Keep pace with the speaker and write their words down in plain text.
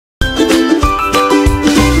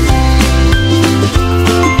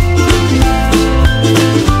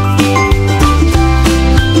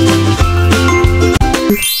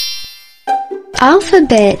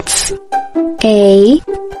alphabets. A.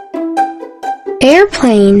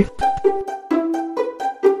 Airplane.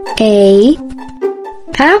 A.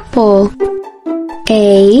 Apple.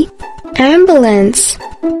 A. Ambulance.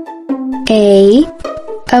 A.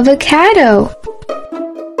 Avocado.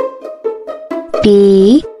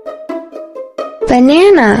 B.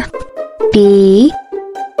 Banana. B.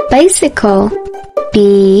 Bicycle.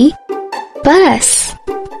 B. Bus.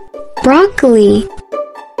 Broccoli.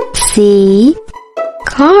 C.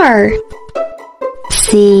 Car.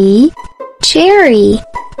 C. Cherry.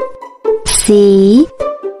 C.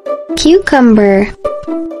 Cucumber.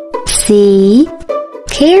 C.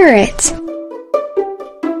 Carrot.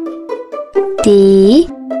 D.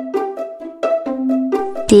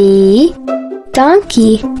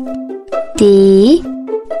 Donkey. D.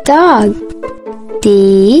 Dog.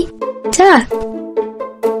 D. Duck.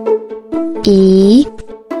 E.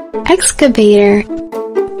 Excavator.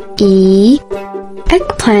 E.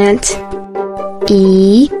 Eggplant.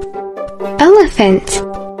 E. Elephant.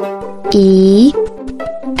 E.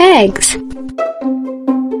 Eggs.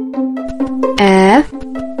 F.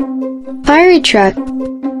 Fire truck.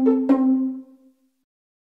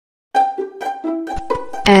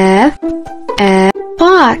 F.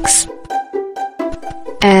 Box.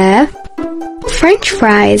 F. French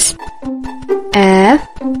fries. F.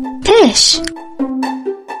 Fish.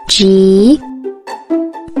 G.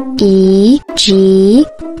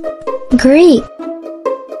 Grape.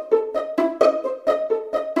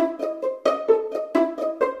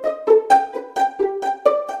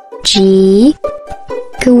 G.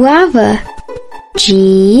 Guava.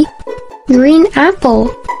 G. Green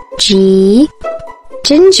apple. G.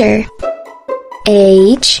 Ginger.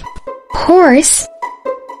 H. Horse.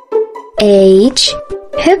 H.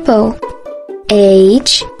 Hippo.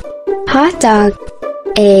 H. Hot dog.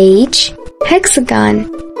 H.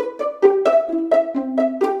 Hexagon.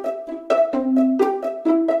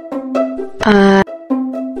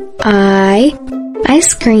 I.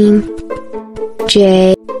 Ice cream.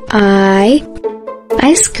 J.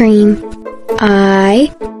 Ice cream.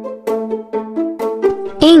 I.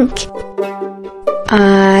 Ink.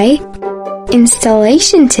 I.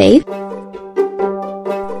 Installation tape.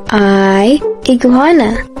 I.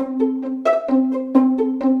 Iguana.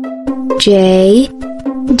 J.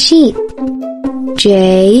 Jeep.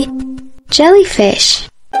 J. Jellyfish.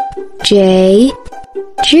 J.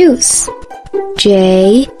 Juice.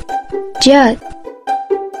 J. Jug.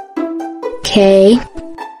 K.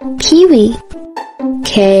 Kiwi.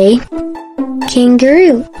 K.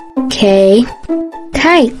 Kangaroo. K.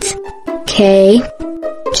 Kite. K.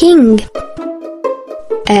 King.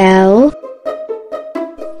 L.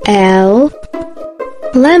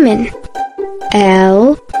 Lemon.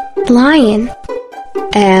 L. Lion.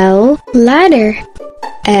 L. Ladder.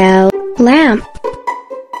 L. Lamp.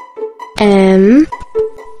 M.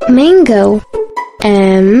 Mango.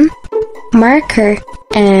 M. Marker.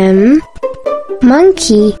 M.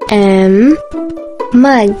 Monkey. M.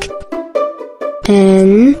 Mug.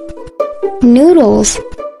 N. Noodles.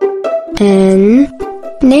 N.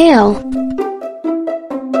 Nail.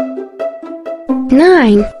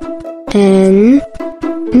 9. N.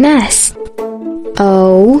 Nest.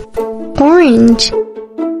 O. Orange.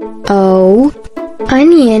 O.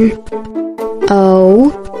 Onion.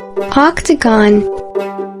 O. Octagon.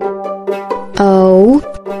 O.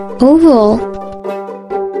 Oval.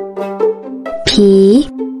 P.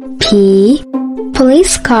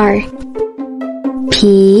 Police car.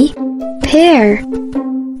 P. Pear.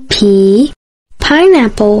 P.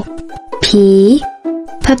 Pineapple. P.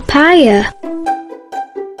 Papaya.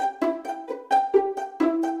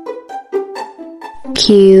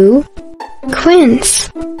 Q.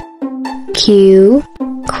 Quince. Q.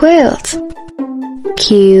 Quilt.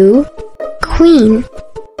 Q. Queen.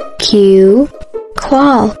 Q.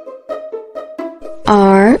 Quall.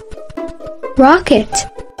 R. Rocket.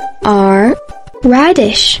 R.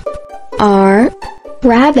 Radish. R.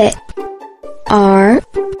 Rabbit. R.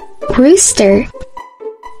 Rooster.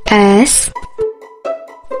 S.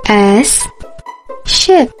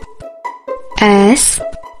 Ship. S.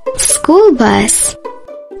 School bus.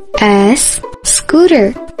 S.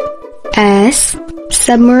 Scooter. S.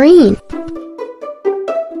 Submarine.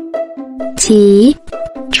 T.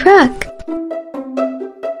 Truck.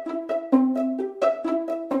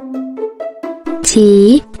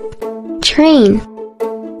 T. Train.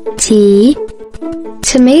 T.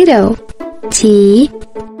 Tomato. T.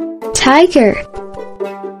 Tiger.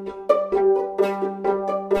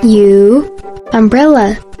 U.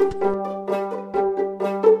 Umbrella.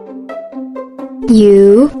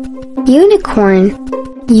 U. Unicorn.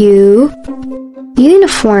 U.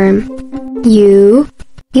 Uniform. U.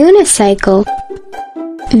 Unicycle.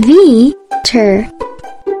 V. Ter.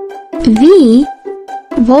 V.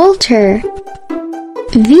 Volter.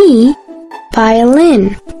 V.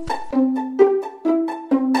 Violin.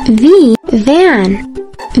 V. Van.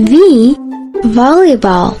 V.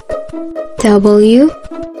 Volleyball. W.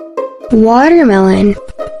 Watermelon.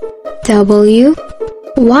 W.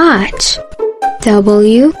 Watch.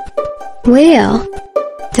 W. Whale.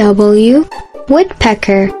 W.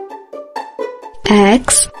 Woodpecker.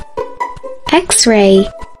 X. X-ray.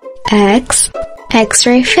 X.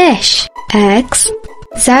 X-ray fish. X.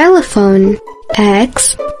 Xylophone.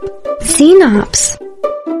 X. Xenops.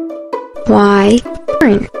 Y.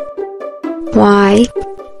 Yarn. Y.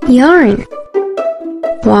 Yarn.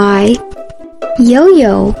 Y.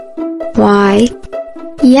 Yo-yo. Y.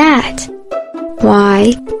 Yat.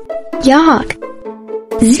 Y. Yacht.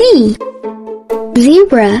 Z.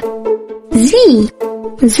 Zebra. Z.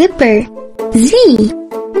 Zipper. Z.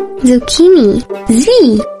 Zucchini. Z.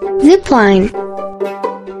 Zipline.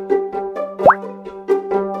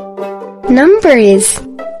 Numbers.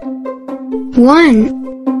 1.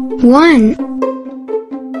 1.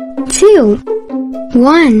 2.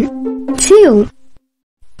 1. 2.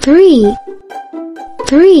 3.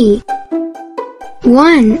 3.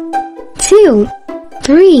 1. 2.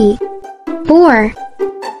 3. 4.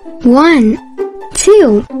 1.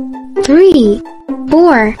 2. 3.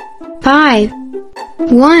 4. 5.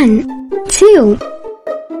 1. 2.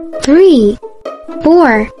 3.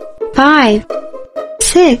 4. 5.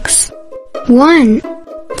 6. 1.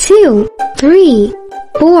 2. 3.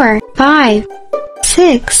 4. 5.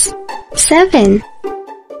 6. 7.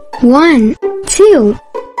 1. 2.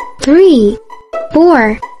 3.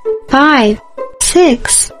 4. 5.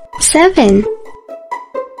 6. 7.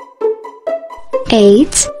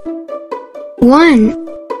 8. 1.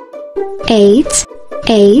 8.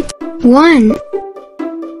 8. 1.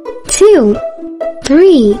 2.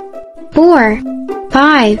 3. 4.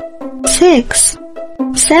 5. 6.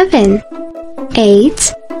 7.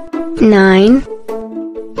 8. 9.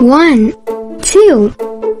 1. 2.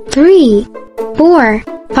 3. 4.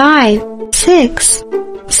 5. 6.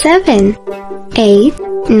 7. 8.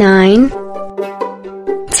 9.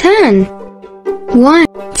 10. 1.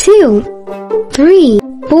 2. 3.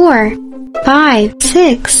 4. 5.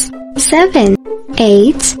 6. 7.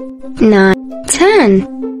 8. 9. 10.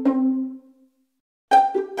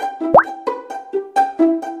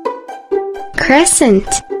 Crescent.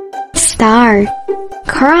 Star.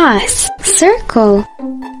 Cross. Circle.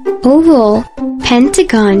 Oval.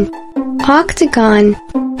 Pentagon. Octagon.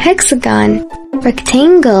 Hexagon.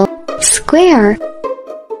 Rectangle. Square.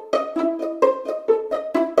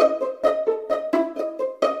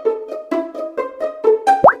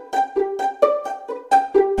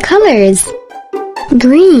 Colors.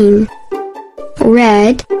 Green.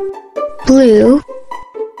 Red. Blue.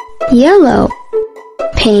 Yellow.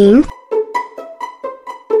 Pink.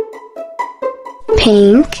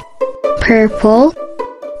 Pink. Purple.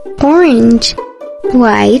 Orange.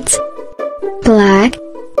 White. Black.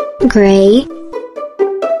 Gray.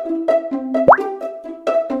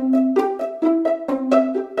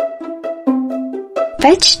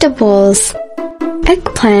 Vegetables.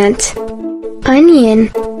 Eggplant. Onion.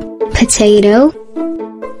 Potato.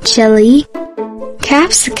 Chili.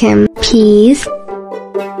 Capsicum. Peas.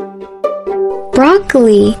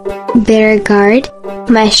 Broccoli. Bitter gourd.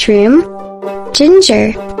 Mushroom.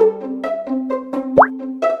 Ginger.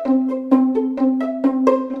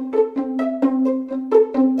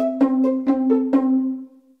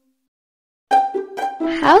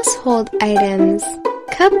 Household items.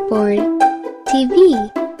 Cupboard. TV.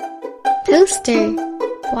 Toaster.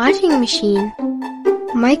 Washing machine.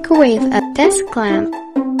 Microwave. A desk lamp.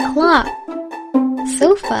 Clock.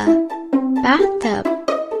 Sofa. Bathtub.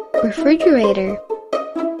 Refrigerator.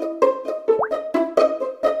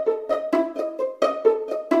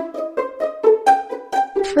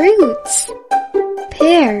 Fruits.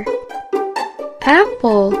 Pear.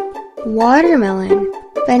 Apple. Watermelon.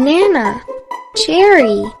 Banana.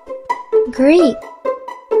 Cherry. Grape.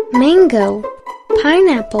 Mango.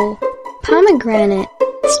 Pineapple. Pomegranate.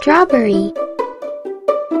 Strawberry.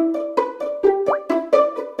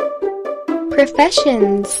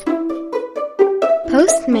 Professions.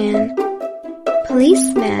 Postman.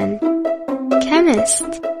 Policeman.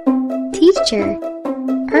 Chemist. Teacher.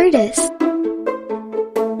 Artist.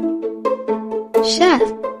 Chef.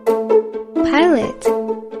 Pilot.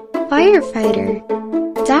 Firefighter.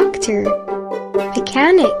 Doctor.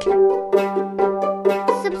 Mechanic.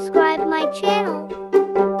 Subscribe my channel.